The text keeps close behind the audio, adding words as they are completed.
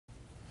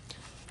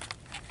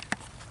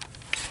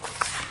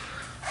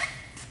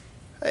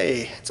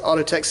Hey, it's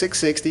Autotech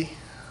 660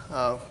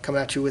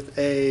 coming at you with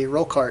a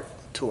roll cart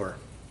tour.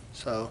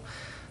 So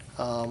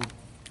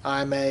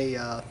I'm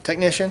a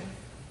technician.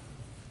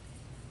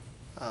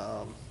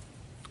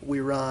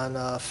 We run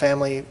a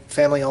family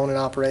owned and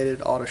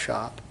operated auto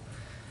shop,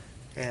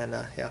 and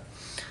yeah.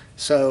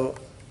 So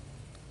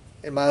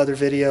in my other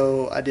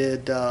video, I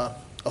did a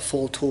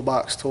full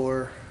toolbox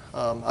tour.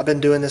 I've been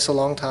doing this a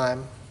long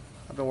time.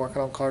 I've been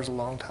working on cars a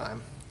long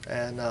time,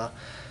 and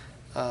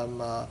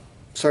I'm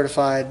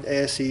certified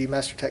ASE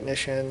master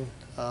technician.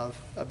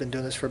 I've been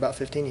doing this for about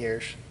 15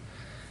 years.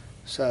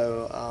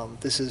 So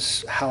this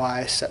is how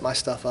I set my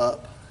stuff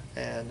up,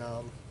 and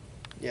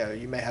yeah,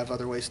 you may have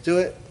other ways to do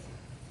it.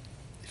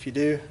 If you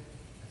do,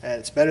 and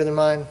it's better than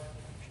mine,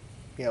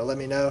 let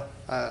me know.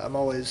 I'm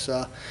always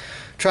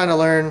trying to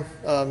learn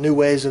new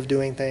ways of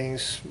doing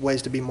things,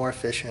 ways to be more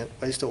efficient,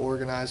 ways to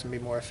organize and be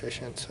more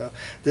efficient. So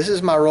this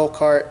is my roll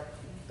cart.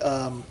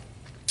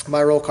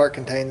 My roll cart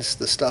contains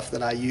the stuff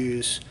that I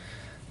use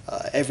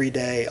every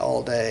day,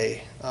 all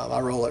day. I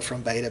roll it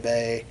from bay to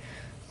bay.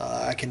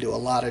 I can do a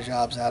lot of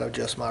jobs out of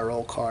just my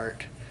roll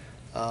cart.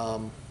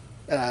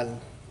 And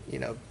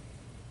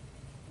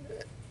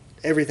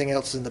everything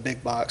else is in the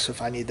big box, so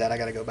if I need that, I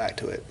got to go back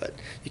to it. But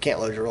you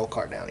can't load your roll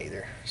cart down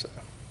either. So,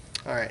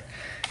 all right,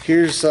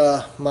 here's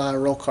my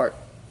roll cart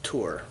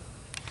tour.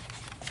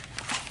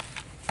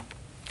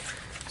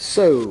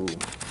 So,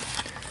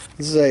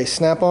 this is a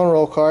Snap-on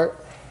roll cart.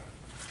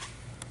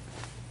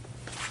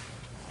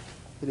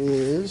 It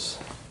is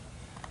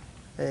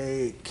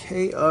a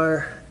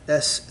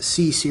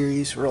KRSC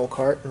series roll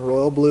cart in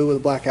royal blue with a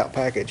blackout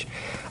package.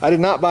 I did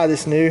not buy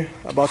this new.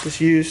 I bought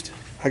this used.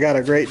 I got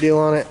a great deal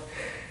on it.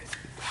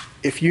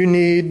 If you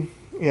need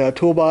a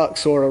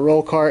toolbox or a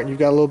roll cart and you've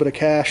got a little bit of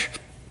cash,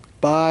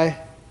 buy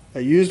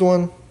a used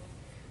one,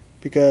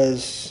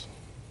 because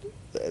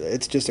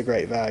it's just a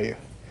great value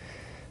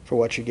for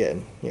what you're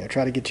getting.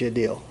 Try to get you a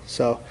deal.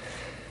 So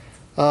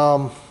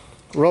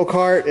roll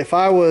cart, if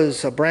I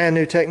was a brand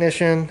new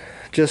technician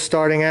just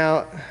starting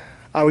out,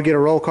 I would get a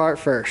roll cart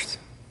first.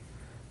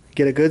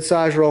 Get a good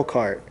size roll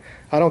cart.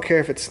 I don't care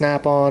if it's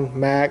Snap-on,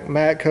 Mac,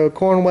 Matco,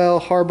 Cornwell,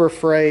 Harbor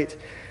Freight.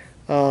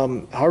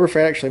 Harbor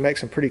Freight actually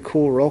makes some pretty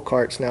cool roll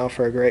carts now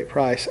for a great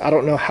price. I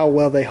don't know how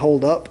well they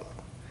hold up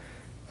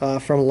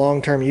from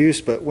long-term use,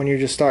 but when you're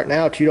just starting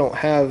out, you don't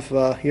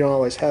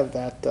always have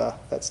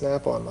that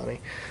Snap-on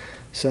money.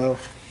 So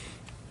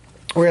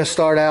we're going to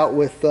start out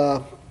with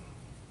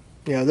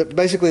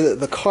basically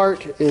the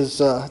cart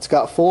is it's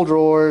got full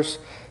drawers.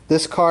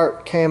 This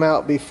cart came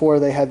out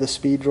before they had the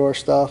speed drawer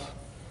stuff,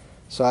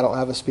 so I don't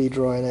have a speed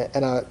drawer in it,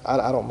 and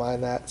I don't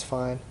mind that. It's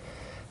fine.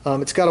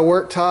 It's got a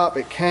work top.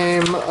 It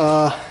came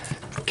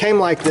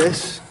like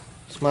this.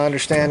 It's my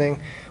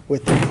understanding,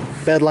 with the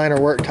bedliner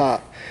work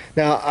top.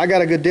 Now I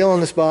got a good deal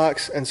on this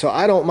box, and so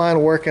I don't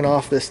mind working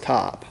off this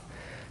top.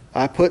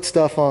 I put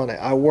stuff on it.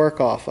 I work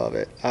off of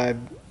it.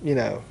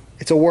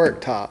 It's a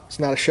work top. It's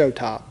not a show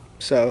top.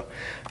 So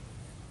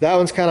that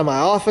one's kind of my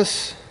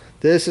office.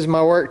 This is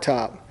my work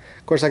top.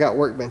 Of course, I got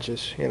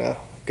workbenches.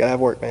 Gotta have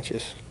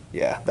workbenches.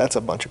 Yeah, that's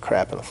a bunch of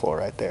crap on the floor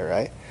right there,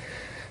 right?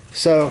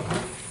 So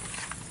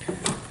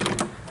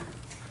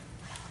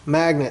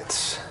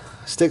magnets.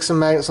 Stick some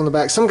magnets on the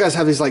back. Some guys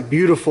have these like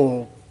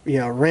beautiful,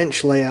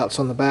 wrench layouts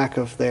on the back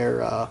of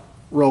their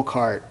roll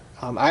cart.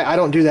 I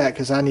don't do that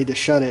because I need to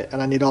shut it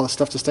and I need all the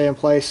stuff to stay in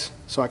place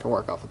so I can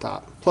work off the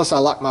top. Plus, I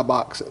lock my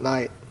box at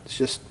night. It's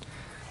just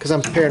because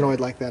I'm paranoid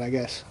like that, I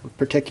guess. I'm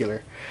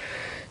particular.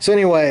 So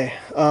anyway,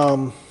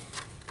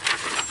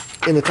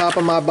 in the top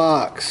of my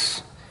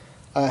box,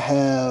 I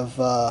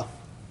have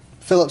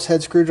Phillips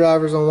head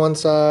screwdrivers on one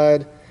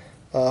side,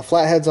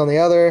 flatheads on the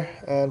other,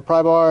 and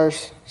pry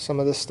bars. Some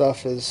of this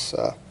stuff is,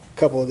 a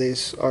couple of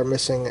these are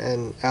missing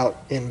and out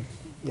in,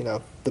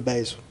 the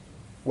bays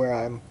where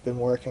I've been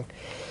working.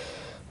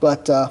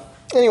 But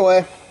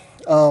anyway,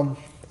 I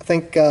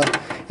think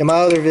in my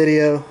other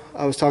video,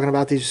 I was talking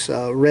about these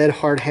red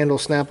hard handle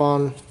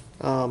Snap-on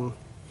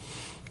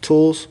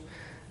tools.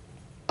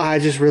 I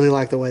just really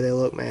like the way they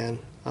look, man.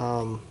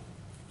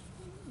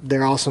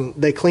 They're awesome.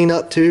 They clean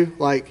up too.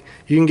 Like,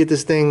 you can get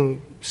this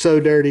thing so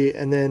dirty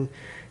and then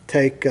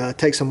take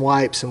some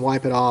wipes and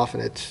wipe it off,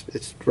 and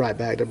it's right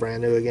back to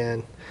brand new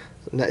again.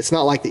 It's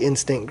not like the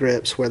Instinct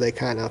grips where they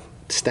kind of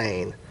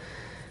stain.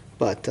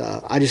 But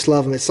I just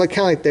love them. It's like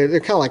they're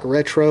kind of like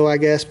retro, I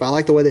guess, but I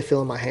like the way they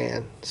feel in my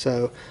hand.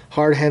 So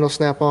hard handle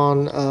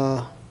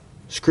Snap-on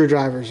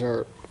screwdrivers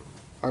are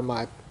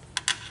my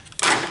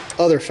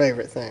other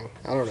favorite thing.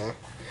 I don't know.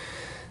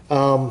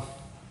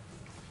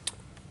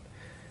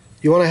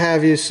 You want to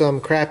have some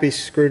crappy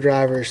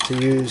screwdrivers to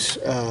use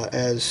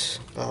as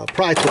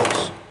pry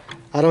tools.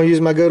 I don't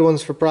use my good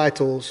ones for pry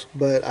tools,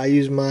 but I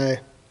use my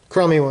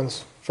crummy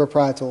ones for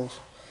pry tools.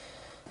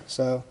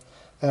 So.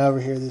 And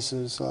over here, this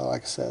is,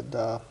 like I said,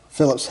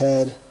 Phillips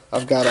head.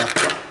 I've got a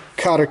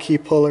cotter key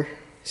puller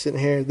sitting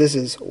here. This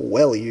is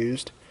well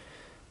used.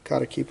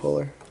 Cotter key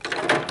puller.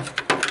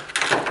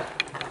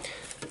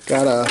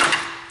 Got a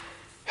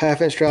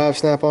 1/2 inch drive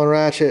Snap-on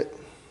ratchet,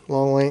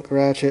 long length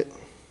ratchet.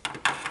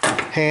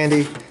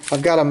 Handy.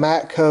 I've got a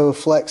Matco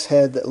flex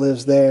head that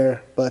lives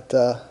there, but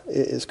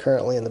it is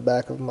currently in the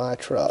back of my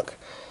truck.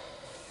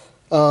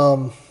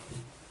 Torx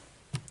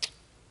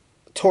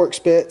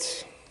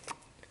bits.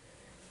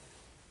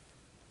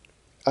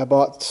 I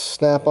bought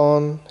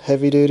Snap-on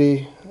heavy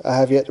duty. I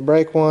have yet to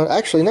break one.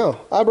 Actually,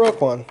 no, I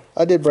broke one.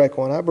 I did break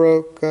one. I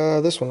broke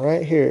this one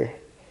right here,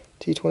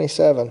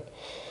 T27.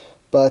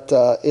 But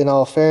in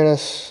all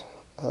fairness,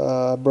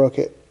 I broke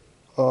it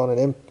on I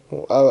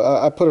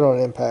put it on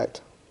an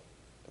impact.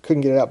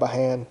 Couldn't get it out by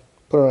hand.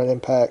 Put it on an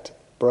impact.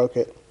 Broke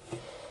it.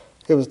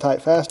 It was a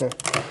tight fastener.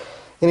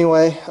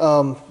 Anyway,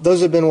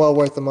 those have been well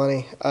worth the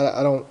money.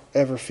 I don't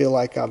ever feel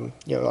like I'm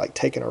like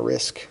taking a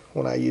risk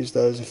when I use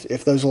those.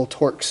 If those little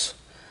Torx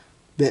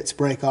bits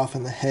break off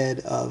in the head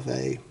of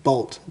a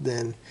bolt,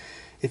 then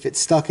if it's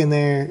stuck in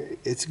there,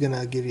 it's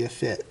gonna give you a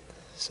fit.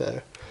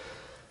 So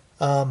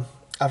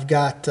I've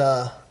got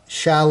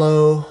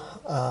shallow,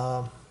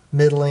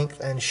 mid-length,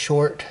 and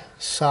short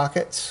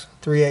sockets,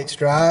 3/8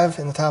 drive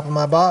in the top of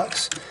my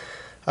box.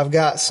 I've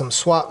got some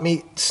swap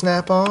meet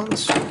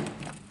Snap-ons,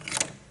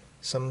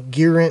 some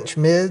gear wrench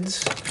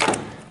mids,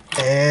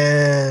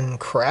 and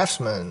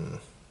Craftsman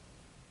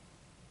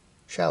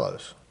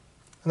shallows,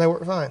 and they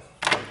work fine.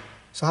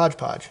 It's a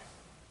hodgepodge.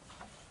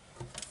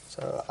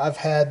 So I've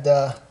had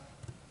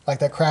like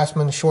that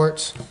Craftsman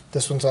shorts.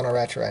 This one's on a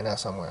ratchet right now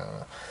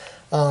somewhere.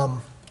 I don't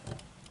know.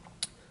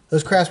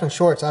 Those Craftsman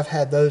shorts, I've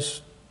had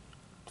those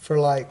for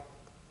like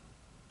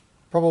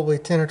probably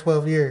 10 or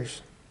 12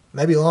 years,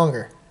 maybe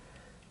longer.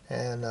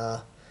 And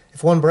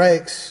if one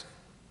breaks,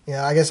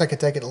 I guess I could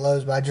take it to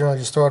Lowe's, but I generally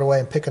just throw it away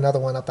and pick another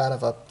one up out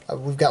of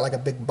we've got like a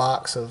big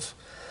box of,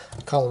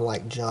 I call them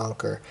like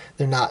junk, or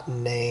they're not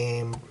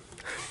named.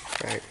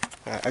 Right,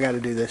 I got to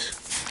do this.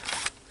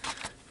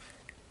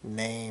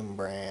 Name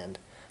brand.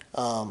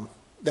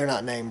 They're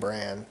not name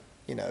brand,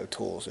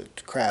 tools.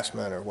 It's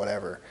Craftsman or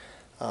whatever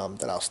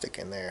that I'll stick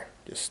in there.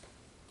 Just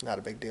not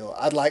a big deal.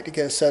 I'd like to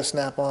get a set of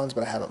Snap-ons,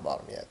 but I haven't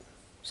bought them yet.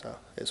 So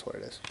it's what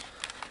it is.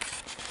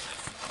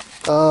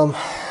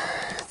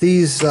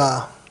 These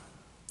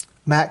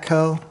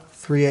Matco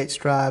 3/8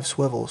 drive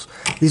swivels.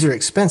 These are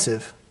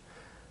expensive,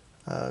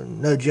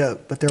 no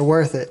joke, but they're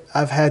worth it.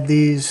 I've had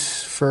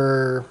these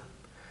for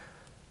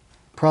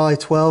probably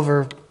 12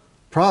 or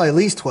probably at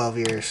least 12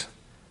 years.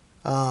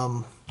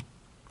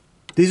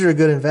 These are a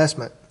good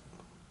investment.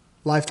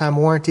 Lifetime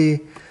warranty.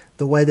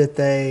 The way that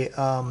they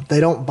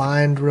don't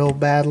bind real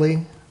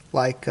badly,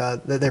 like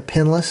they're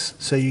pinless,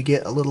 so you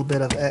get a little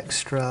bit of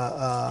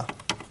extra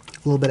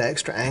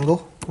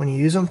angle when you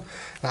use them.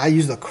 And I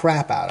use the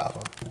crap out of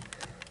them.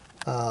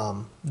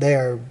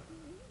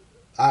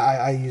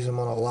 I use them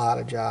on a lot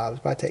of jobs,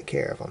 but I take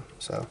care of them.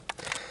 So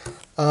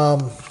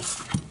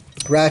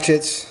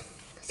ratchets,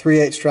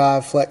 3/8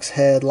 drive flex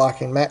head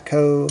locking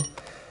Matco,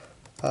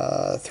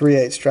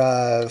 3/8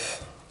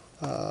 drive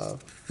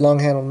long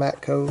handled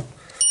Matco,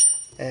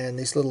 and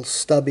these little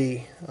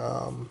stubby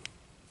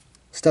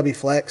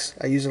flex.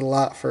 I use it a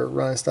lot for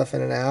running stuff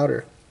in and out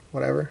or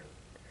whatever.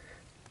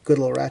 Good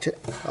little ratchet.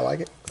 I like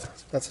it.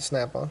 That's a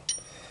Snap-on.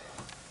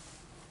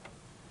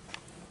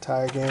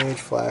 Tire gauge,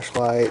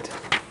 flashlight,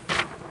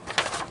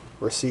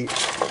 receipt.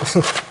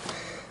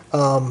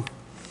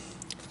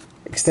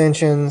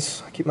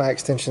 Extensions. I keep my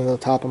extensions at the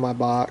top of my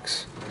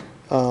box.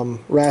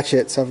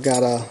 Ratchets. I've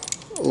got a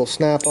little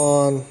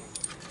Snap-on,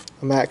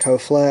 a Matco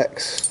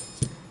Flex,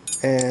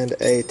 and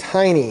a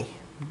tiny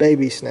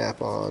baby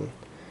Snap-on.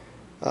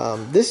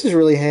 This is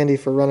really handy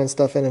for running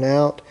stuff in and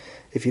out.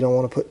 If you don't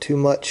want to put too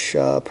much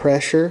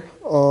pressure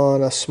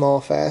on a small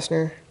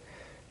fastener,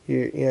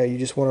 you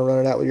just want to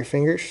run it out with your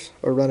fingers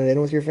or run it in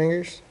with your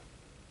fingers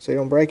so you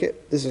don't break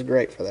it. This is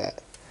great for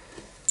that.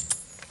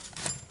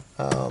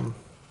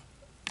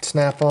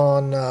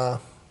 Snap-on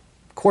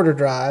quarter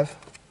drive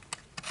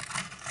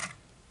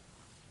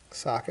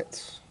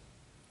sockets,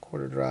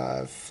 quarter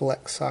drive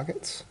flex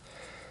sockets.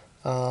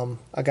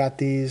 I got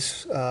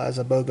these as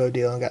a BOGO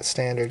deal, and got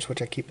standards,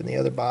 which I keep in the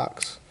other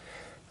box.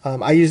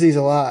 I use these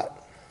a lot.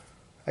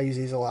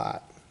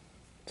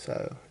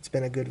 So it's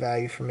been a good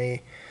value for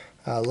me.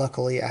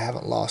 Luckily, I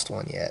haven't lost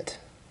one yet.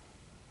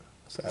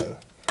 So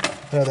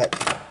I know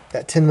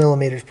that 10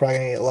 millimeter is probably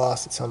going to get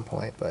lost at some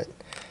point, but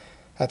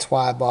that's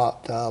why I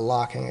bought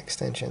locking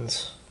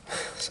extensions.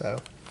 So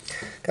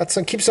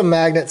keep some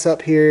magnets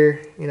up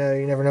here. You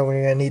never know when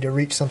you're going to need to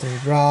reach something you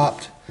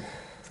dropped.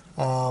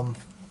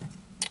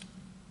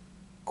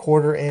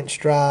 1/4-inch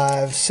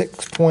drive,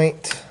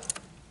 6-point.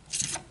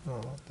 I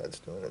don't know what that's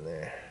doing in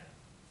there.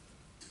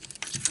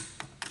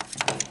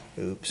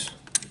 Oops.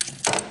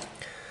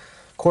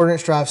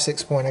 1/4-inch drive,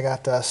 6-point. I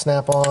got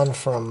Snap-on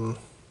from,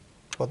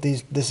 well,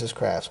 this is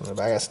Craftsman,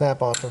 but I got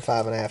Snap-on from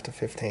 5.5 to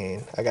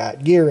 15. I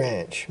got gear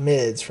wrench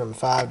mids from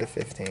 5 to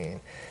 15,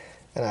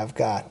 and I've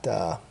got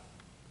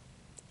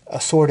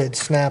assorted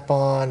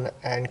Snap-on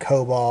and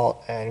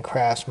Cobalt and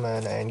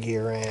Craftsman and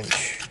gear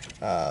wrench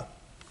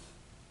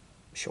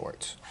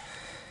shorts.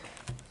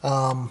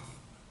 Yeah,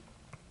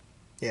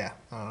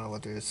 I don't know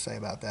what there is to say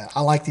about that.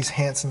 I like these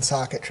Hansen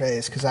socket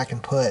trays because I can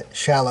put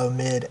shallow,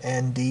 mid,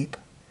 and deep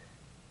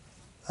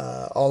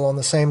all on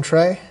the same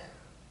tray.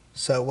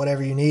 So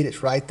whatever you need,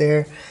 it's right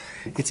there.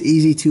 It's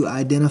easy to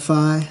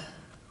identify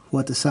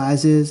what the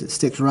size is. It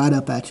sticks right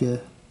up at you.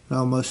 It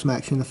almost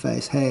smacks you in the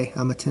face. Hey,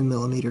 I'm a 10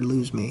 millimeter,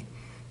 lose me,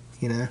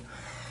 you know.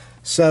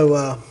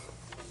 So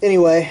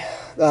anyway,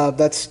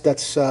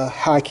 that's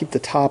how I keep the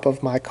top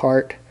of my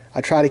cart.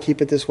 I try to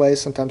keep it this way.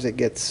 Sometimes it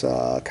gets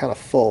kind of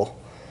full,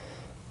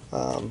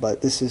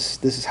 but this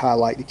is how I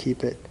like to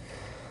keep it.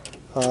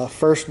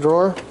 First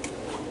drawer,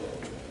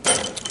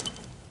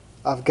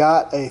 I've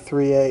got a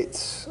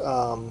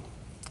 3/8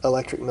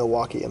 electric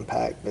Milwaukee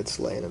Impact that's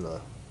laying in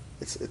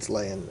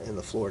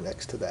the floor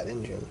next to that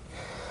engine.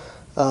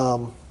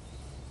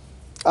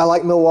 I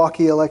like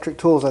Milwaukee electric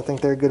tools. I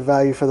think they're good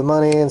value for the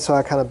money, and so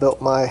I kind of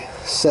built my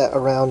set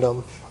around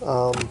them.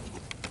 So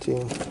you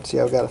can see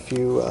I've got a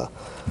few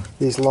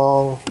these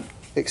long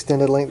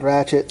extended length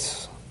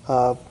ratchets.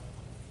 I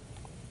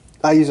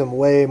use them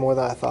way more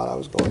than I thought I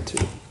was going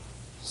to.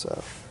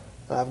 So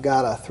I've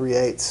got a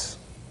 3/8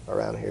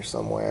 around here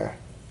somewhere,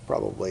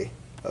 probably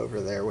over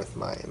there with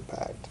my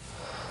Impact.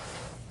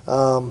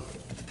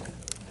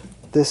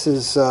 This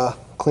is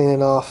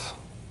cleaning off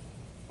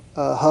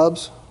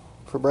hubs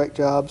for brake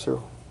jobs or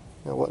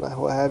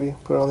what have you.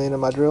 Put it on the end of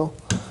my drill.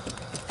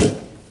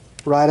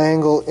 Right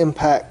angle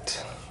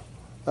impact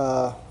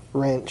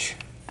wrench,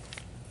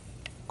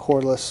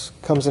 cordless,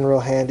 comes in real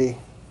handy.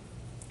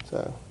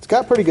 So it's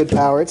got pretty good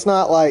power. It's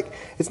not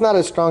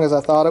as strong as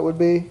I thought it would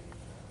be,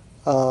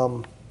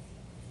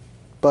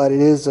 but it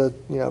is a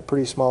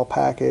pretty small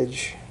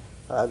package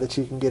that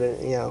you can get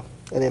an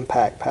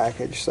impact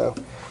package. So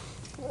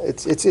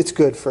it's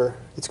good for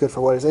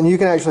what it is, and you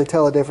can actually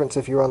tell a difference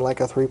if you run like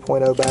a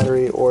 3.0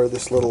 battery or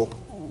this little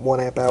 1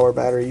 amp hour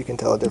battery. You can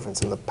tell a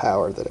difference in the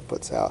power that it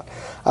puts out.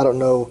 I don't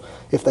know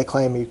if they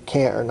claim you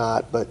can't or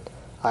not, but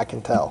I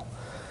can tell.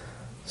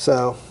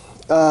 So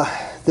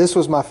this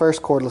was my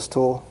first cordless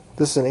tool.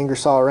 This is an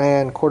Ingersoll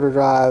Rand quarter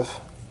drive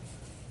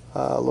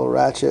little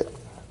ratchet,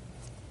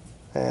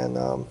 and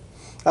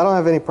I don't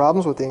have any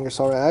problems with the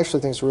Ingersoll Rand. I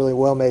actually think it's a really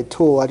well made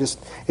tool.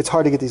 It's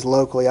hard to get these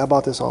locally. I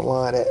bought this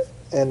online,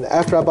 and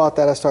after I bought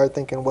that, I started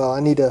thinking, well, I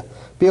need to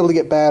be able to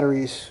get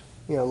batteries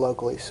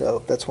locally,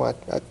 so that's why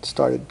I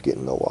started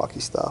getting Milwaukee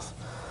stuff.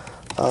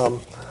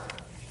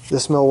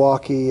 This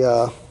Milwaukee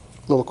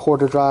little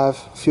quarter drive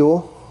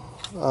fuel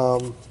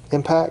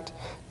Impact,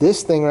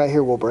 this thing right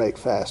here will break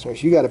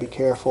fasteners. You got to be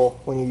careful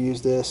when you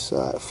use this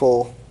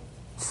full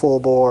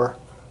bore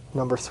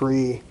number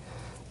 3,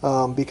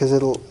 because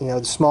it'll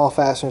the small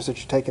fasteners that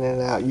you're taking in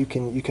and out, you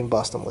can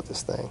bust them with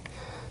this thing.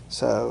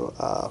 So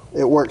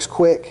it works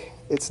quick.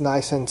 It's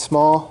nice and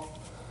small,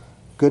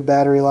 good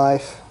battery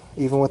life,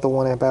 even with the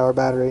 1 amp hour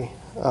battery,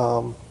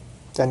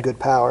 and good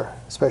power,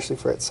 especially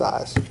for its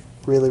size.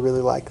 Really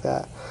like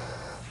that.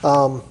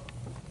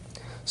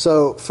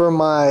 So for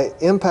my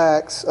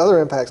other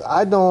impacts,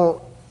 I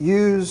don't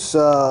use,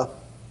 you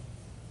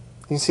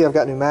can see I've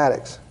got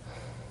pneumatics.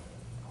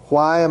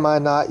 Why am I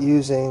not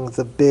using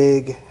the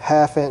big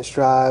 1/2 inch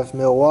drive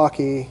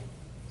Milwaukee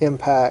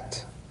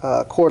Impact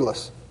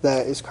cordless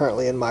that is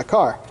currently in my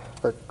car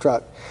or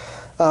truck?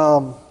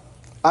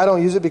 I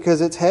don't use it because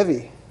it's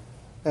heavy,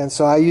 and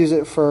so I use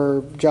it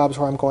for jobs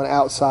where I'm going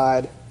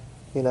outside,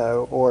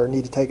 or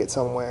need to take it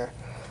somewhere.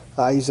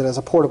 I use it as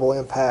a portable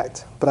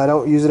Impact, but I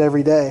don't use it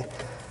every day.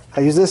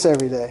 I use this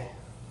every day.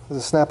 It's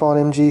a Snap-on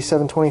MG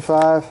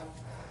 725.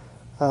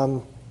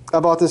 I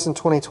bought this in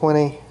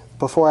 2020.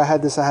 Before I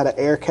had this, I had an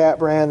Aircat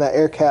brand. That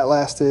Aircat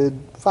lasted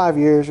 5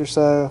 years or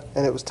so,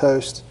 and it was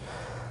toast.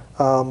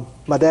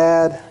 My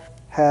dad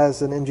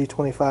has an MG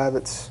 25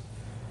 that's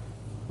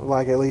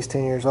like at least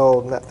 10 years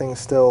old, and that thing's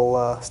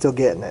still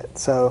getting it.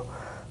 So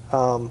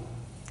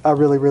I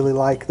really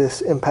like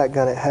this impact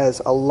gun. It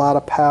has a lot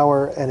of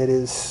power, and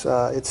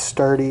it's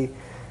sturdy.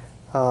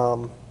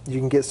 You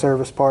can get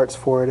service parts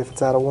for it if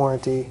it's out of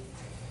warranty.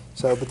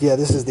 So, but yeah,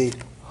 this is the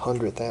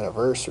 100th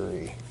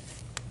anniversary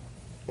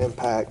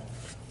Impact.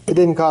 It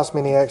didn't cost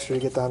me any extra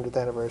to get the 100th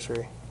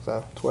anniversary,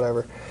 so it's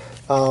whatever.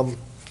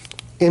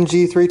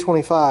 MG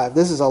 325.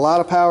 This is a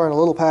lot of power in a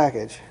little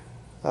package.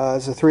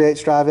 It's a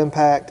 3/8 drive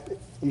Impact.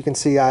 You can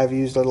see I've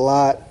used it a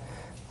lot.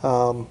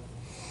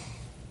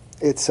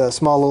 It's a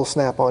small little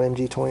Snap-on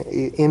MG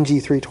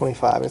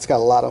 325. It's got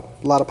a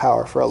lot of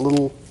power for a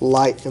little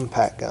light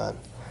impact gun.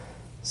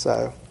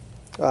 So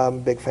I'm a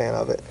big fan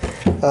of it.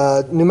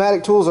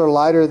 Pneumatic tools are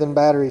lighter than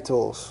battery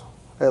tools,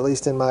 at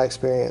least in my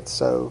experience.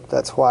 So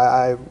that's why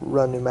I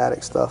run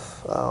pneumatic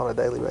stuff on a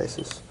daily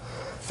basis.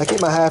 I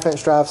keep my 1/2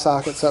 inch drive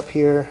sockets up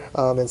here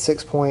in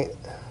 6-point.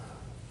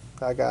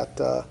 I got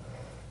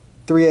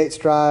 3/8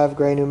 drive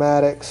gray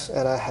pneumatics,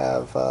 and I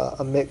have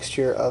a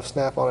mixture of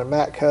Snap-on and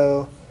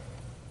Matco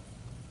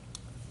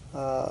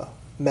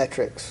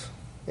metrics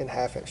in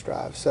 1/2 inch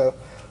drive. So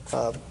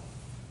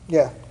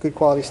yeah, good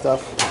quality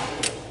stuff.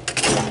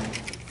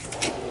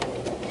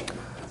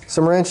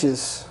 Some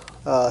wrenches,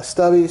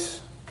 stubbies,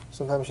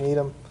 sometimes you need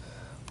them.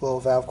 A little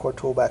valve core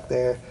tool back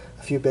there.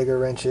 A few bigger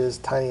wrenches,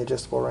 tiny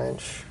adjustable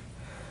wrench.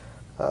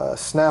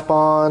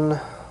 Snap-on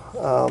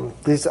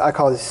These I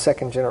call these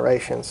second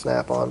generation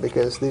Snap-on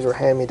because these are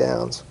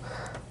hand-me-downs.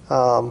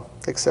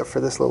 Except for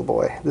this little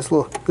boy. This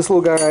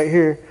little guy right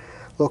here,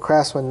 little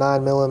Craftsman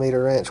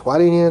 9mm wrench. Why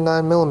do you need a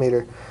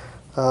 9mm?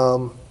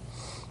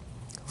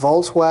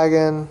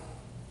 Volkswagen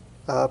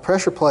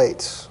pressure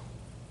plates.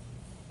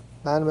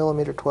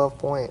 9mm 12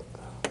 point.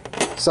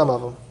 Some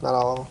of them, not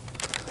all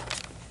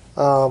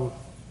of them.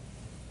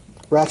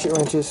 Ratchet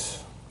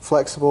wrenches,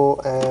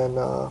 flexible and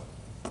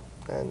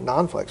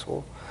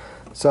non-flexible.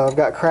 So I've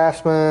got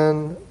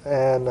Craftsman,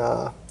 and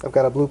I've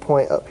got a Blue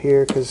Point up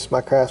here because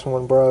my Craftsman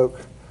one broke.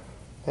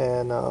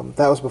 And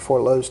that was before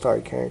Lowe's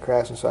started carrying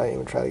Craftsman, so I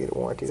didn't even try to get it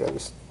warranted. I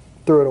just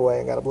threw it away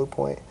and got a Blue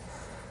Point.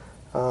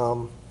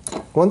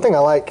 One thing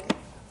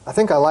I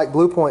think I like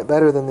Blue Point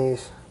better than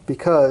these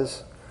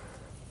because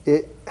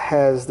it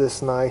has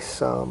this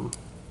nice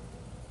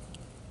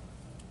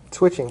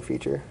switching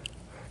feature,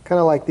 kind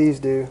of like these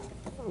do.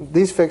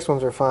 These fixed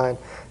ones are fine.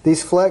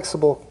 These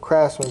flexible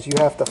Craftsmans, you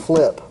have to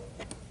flip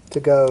to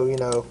go, you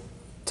know,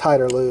 tight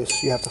or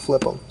loose. You have to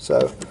flip them.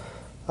 So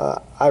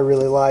I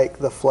really like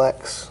the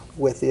Flex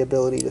with the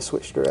ability to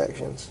switch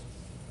directions.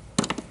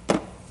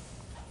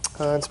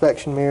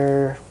 Inspection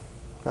mirror,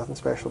 nothing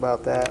special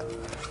about that.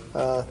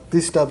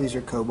 These stubbies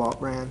are Cobalt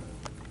brand.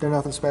 They're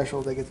nothing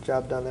special. They get the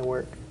job done. They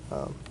work.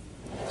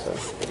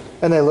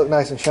 And they look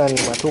nice and shiny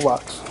in my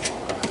toolbox.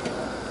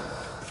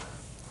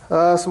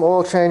 Some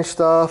oil change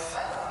stuff.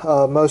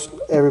 Most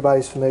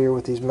everybody's familiar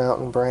with these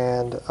Mountain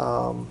brand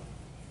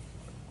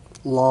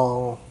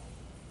long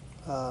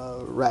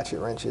ratchet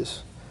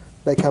wrenches.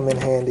 They come in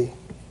handy.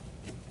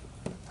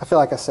 I feel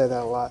like I say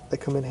that a lot. They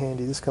come in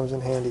handy. This comes in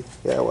handy.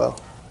 Yeah, well,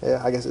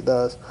 yeah, I guess it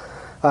does.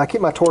 I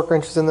keep my torque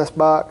wrenches in this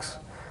box.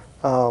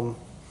 You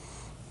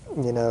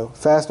know,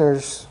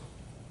 fasteners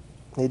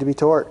need to be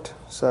torqued.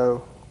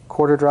 So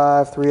 1/4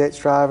 drive, 3/8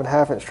 drive, and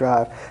 1/2 inch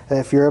drive. And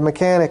if you're a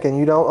mechanic and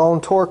you don't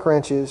own torque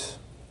wrenches,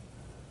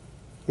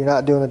 you're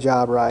not doing the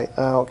job right.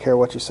 I don't care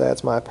what you say.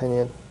 It's my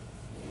opinion.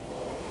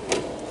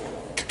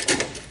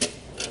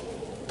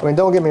 I mean,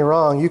 don't get me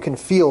wrong, you can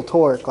feel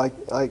torque. I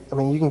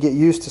mean, you can get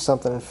used to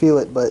something and feel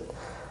it, but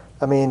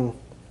I mean,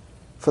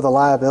 for the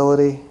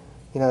liability,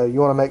 you know, you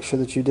want to make sure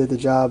that you did the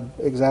job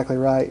exactly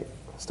right.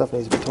 Stuff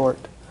needs to be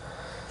torqued.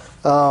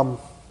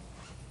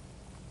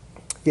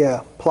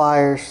 Yeah,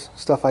 pliers,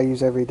 stuff I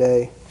use every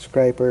day,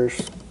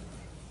 scrapers,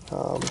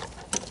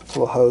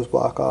 little hose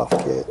block off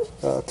kit,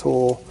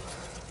 tool,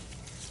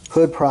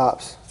 hood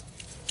props,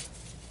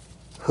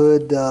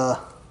 hood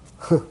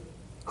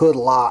hood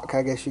lock,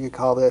 I guess you could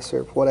call this,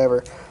 or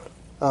whatever.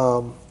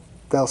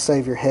 That'll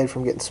save your head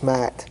from getting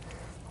smacked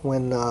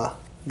when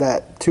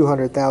that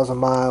 200,000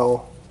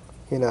 mile,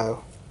 you know,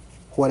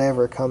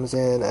 whatever comes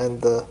in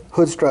and the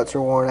hood struts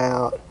are worn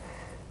out.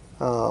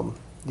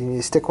 You need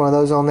to stick one of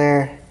those on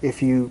there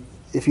if you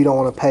don't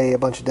want to pay a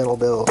bunch of dental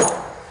bills,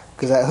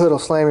 because that hood will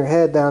slam your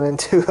head down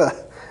into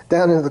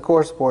the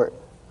core support.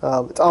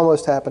 It's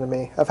almost happened to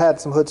me. I've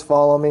had some hoods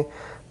fall on me,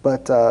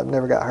 but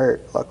never got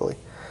hurt, luckily.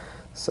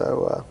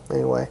 So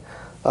anyway,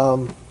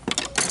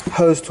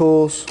 hose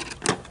tools,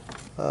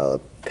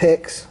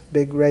 picks,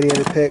 big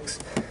radiator picks,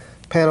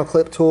 panel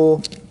clip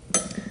tool,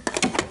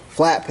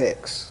 flat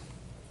picks.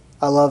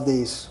 I love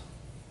these.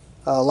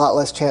 A lot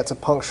less chance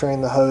of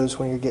puncturing the hose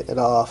when you're getting it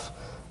off.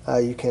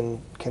 You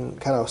can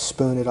kind of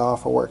spoon it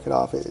off or work it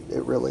off. It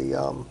really,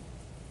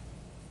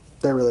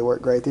 they really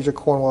work great. These are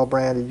Cornwell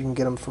branded. You can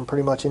get them from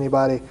pretty much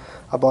anybody.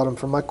 I bought them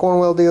from my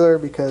Cornwell dealer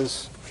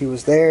because he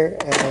was there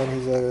and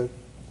he's a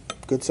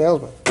good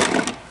salesman.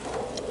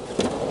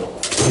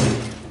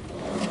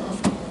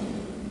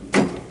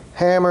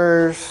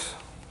 Hammers,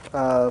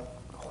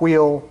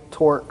 wheel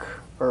torque,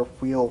 or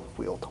wheel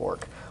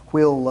torque,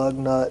 wheel lug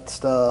nut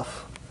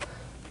stuff.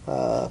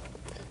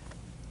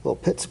 Little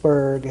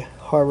Pittsburgh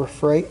Harbor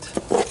Freight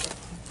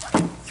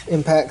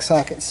impact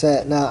socket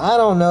set. Now I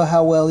don't know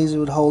how well these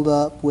would hold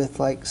up with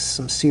like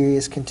some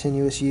serious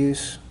continuous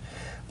use,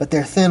 but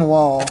they're thin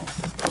wall.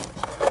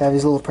 They have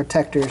these little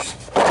protectors.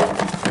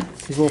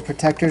 These little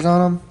protectors on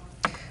them.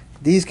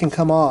 These can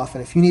come off,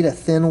 and if you need a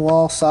thin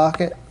wall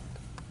socket,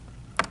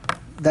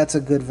 that's a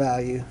good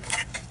value.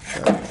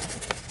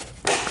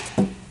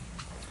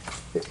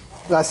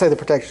 I say the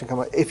protection can come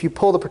off. If you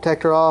pull the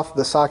protector off,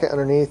 the socket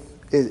underneath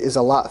is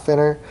a lot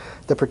thinner.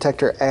 The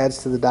protector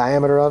adds to the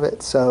diameter of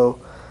it, so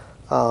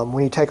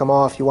when you take them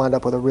off, you wind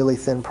up with a really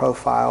thin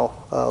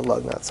profile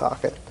lug nut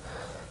socket.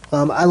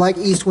 I like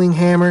East Wing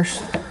hammers,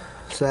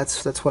 so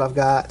that's what I've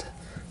got.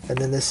 And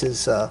then this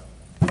is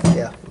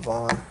yeah,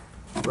 Vaughn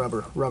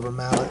rubber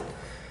mallet.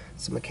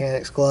 Some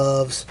mechanics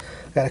gloves.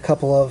 Got a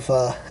couple of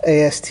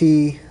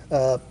AST,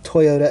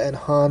 Toyota and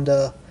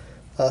Honda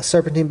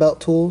serpentine belt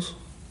tools.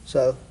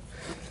 So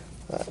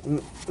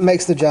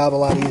makes the job a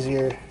lot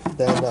easier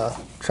than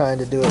trying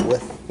to do it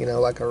with, you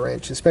know, like a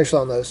wrench, especially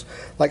on those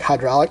like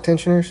hydraulic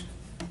tensioners.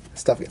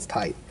 Stuff gets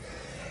tight.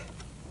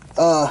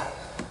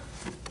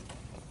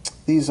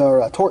 These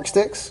are torque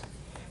sticks,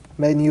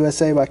 made in the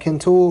USA by Ken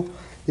Tool.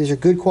 These are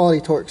good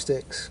quality torque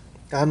sticks.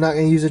 I'm not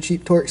going to use a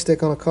cheap torque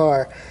stick on a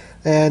car.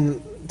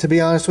 And to be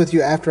honest with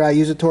you, after I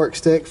use a torque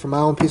stick for my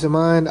own peace of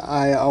mind,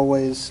 I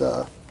always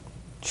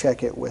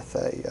check it with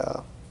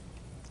a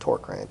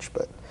torque wrench.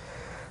 But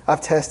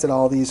I've tested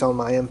all these on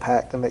my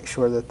Impact to make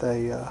sure that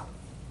they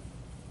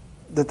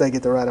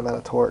get the right amount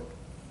of torque.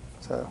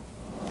 So,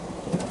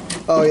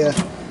 oh yeah,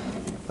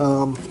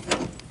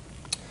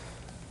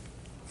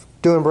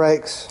 doing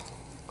brakes,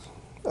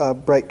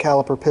 brake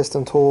caliper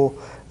piston tool.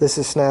 This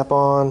is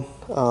Snap-on.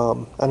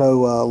 I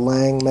know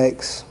Lang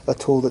makes a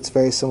tool that's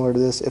very similar to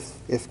this,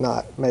 if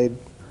not made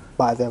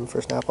by them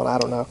for Snap-on. I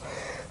don't know,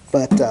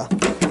 but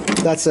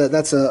that's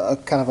a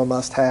kind of a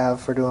must-have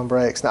for doing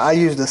brakes. Now I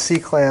used a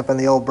C-clamp and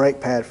the old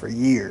brake pad for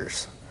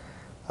years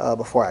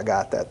before I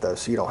got that though,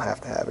 so you don't have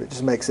to have it. It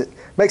just makes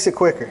it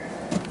quicker.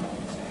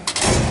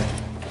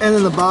 And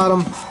then the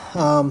bottom,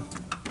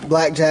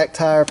 Blackjack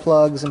tire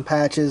plugs and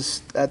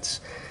patches.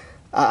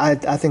 I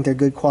think they're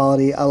good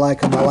quality. I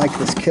like them. I like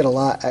this kit a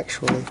lot,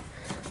 actually.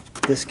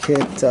 This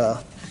kit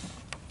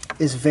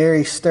is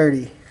very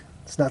sturdy.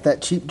 It's not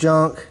that cheap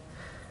junk.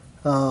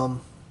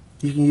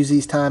 You can use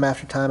these time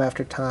after time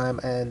after time,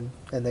 and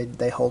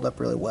they hold up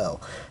really well.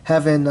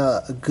 Having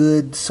a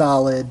good,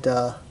 solid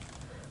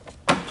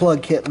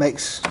plug kit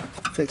makes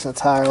fixing a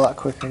tire a lot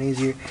quicker and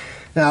easier.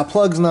 Now, a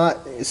plug's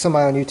not,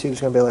 somebody on YouTube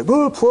is going to be like,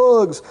 "Boo,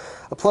 plugs!"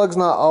 A plug's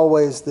not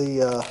always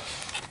the,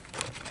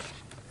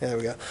 there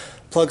we go.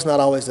 Plug's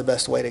not always the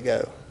best way to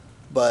go,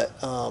 but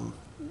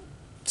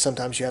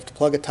sometimes you have to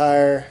plug a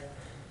tire.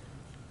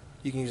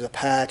 You can use a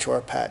patch or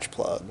a patch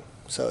plug.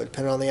 So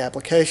depending on the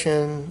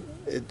application,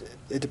 it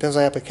depends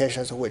on the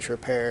application as to which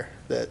repair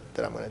that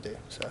I'm going to do.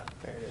 So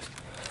there it is.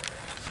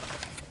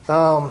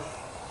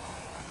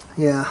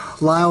 Yeah,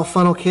 Lyle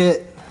funnel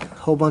kit,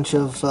 whole bunch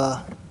of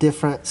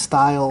different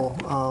style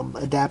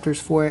adapters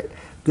for it.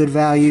 Good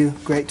value,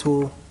 great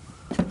tool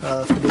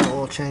for doing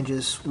oil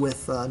changes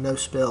with no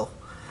spill.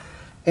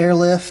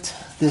 Airlift,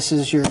 this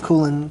is your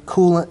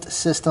coolant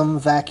system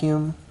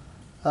vacuum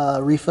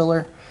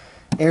refiller.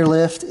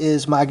 Airlift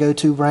is my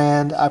go-to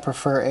brand. I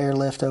prefer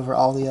Airlift over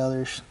all the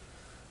others.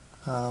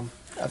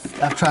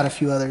 I've tried a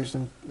few others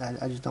and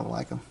I just don't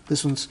like them.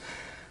 This one's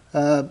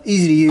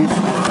easy to use,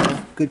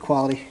 good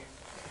quality.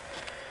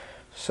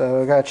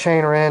 So I got a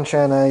chain wrench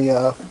and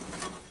a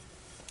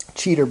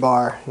cheater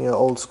bar,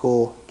 old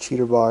school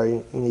cheater bar.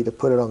 You need to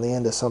put it on the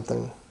end of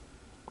something,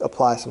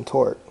 apply some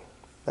torque.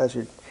 That's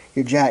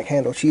your jack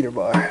handle cheater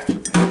bar.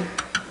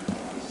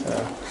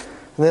 So,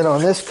 and then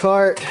on this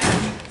cart,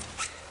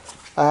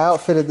 I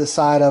outfitted the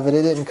side of it.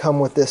 It didn't come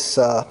with this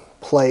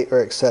plate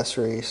or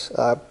accessories.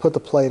 I put the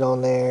plate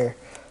on there.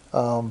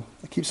 I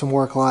keep some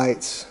work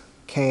lights,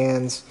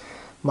 cans,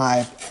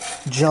 my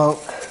junk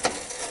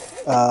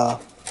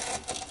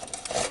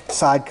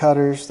side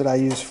cutters that I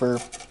use for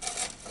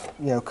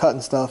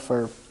cutting stuff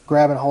or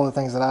grabbing hold of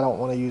things that I don't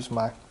want to use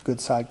my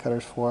good side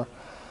cutters for.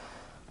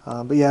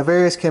 But yeah,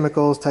 various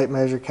chemicals, tape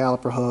measure,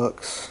 caliper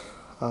hooks,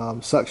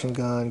 suction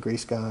gun,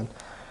 grease gun,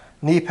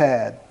 knee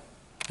pad,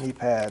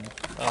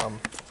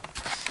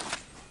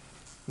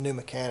 new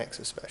mechanics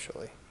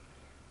especially.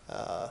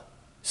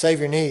 Save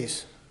your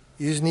knees,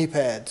 use knee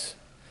pads.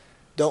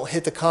 Don't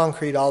hit the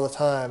concrete all the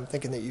time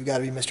thinking that you've got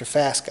to be Mr.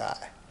 Fast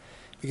Guy,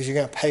 because you're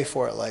going to pay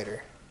for it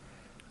later.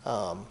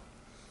 I'm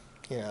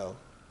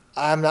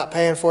not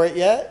paying for it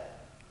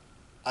yet.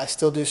 I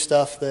still do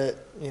stuff that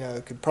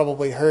could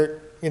probably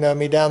hurt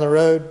me down the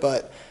road,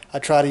 but I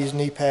try to use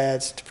knee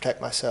pads to protect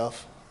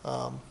myself.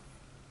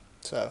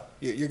 So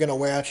you're going to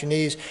wear out your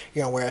knees,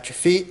 you're going to wear out your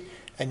feet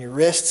and your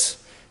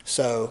wrists.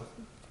 So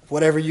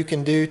whatever you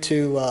can do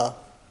to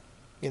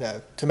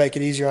to make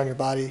it easier on your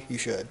body, you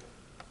should.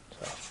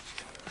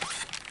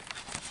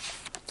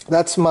 So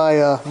that's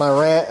my my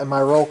rant and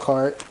my roll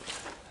cart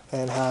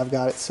and how I've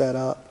got it set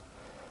up.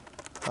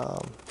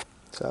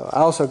 So I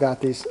also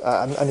got these,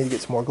 I need to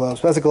get some more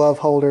gloves, but that's a glove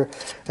holder.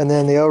 And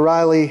then the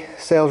O'Reilly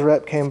sales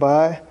rep came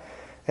by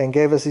and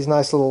gave us these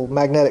nice little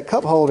magnetic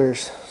cup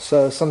holders.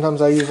 So sometimes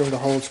I use them to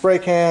hold spray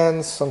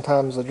cans,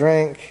 sometimes a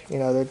drink.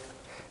 They're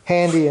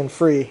handy and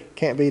free,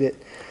 can't beat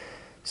it.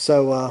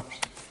 So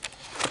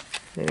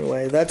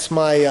anyway, that's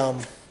my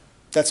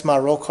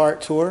roll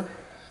cart tour,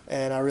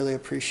 and I really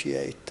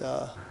appreciate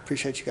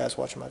you guys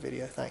watching my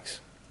video. Thanks.